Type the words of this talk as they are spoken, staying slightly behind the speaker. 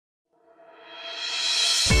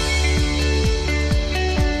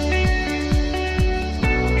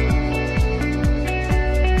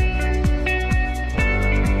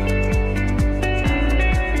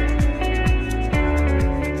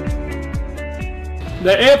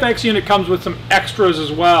The AFX unit comes with some extras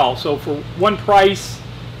as well. So for one price,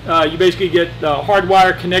 you basically get the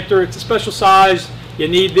hardwire connector. It's a special size. You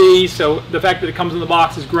need these, so the fact that it comes in the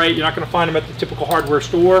box is great. You're not going to find them at the typical hardware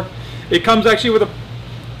store. It comes actually with a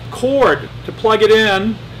cord to plug it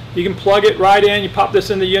in. You can plug it right in. You pop this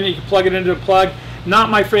in the unit, you can plug it into the plug. Not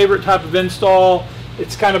my favorite type of install.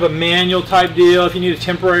 It's kind of a manual type deal. If you need a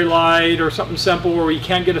temporary light or something simple where you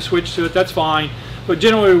can't get a switch to it, that's fine. But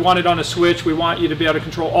generally we want it on a switch. We want you to be able to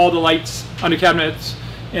control all the lights under cabinets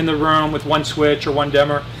in the room with one switch or one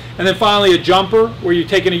dimmer. And then finally a jumper, where you're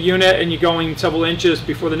taking a unit and you're going several inches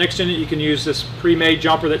before the next unit. You can use this pre-made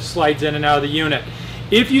jumper that slides in and out of the unit.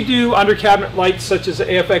 If you do under cabinet lights such as the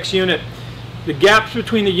AFX unit, the gaps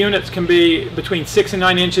between the units can be between 6 and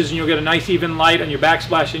 9 inches, and you'll get a nice even light on your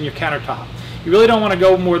backsplash and your countertop. You really don't want to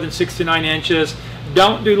go more than 6 to 9 inches.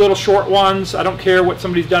 Don't do little short ones. I don't care what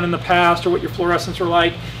somebody's done in the past or what your fluorescents are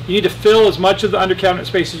like. You need to fill as much of the under cabinet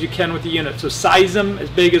space as you can with the unit. So size them as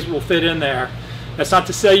big as will fit in there. That's not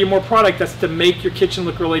to sell you more product, that's to make your kitchen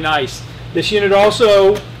look really nice. This unit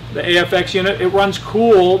also, the AFX unit, it runs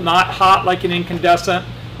cool, not hot like an incandescent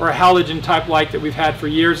or a halogen type light that we've had for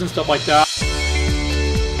years and stuff like that.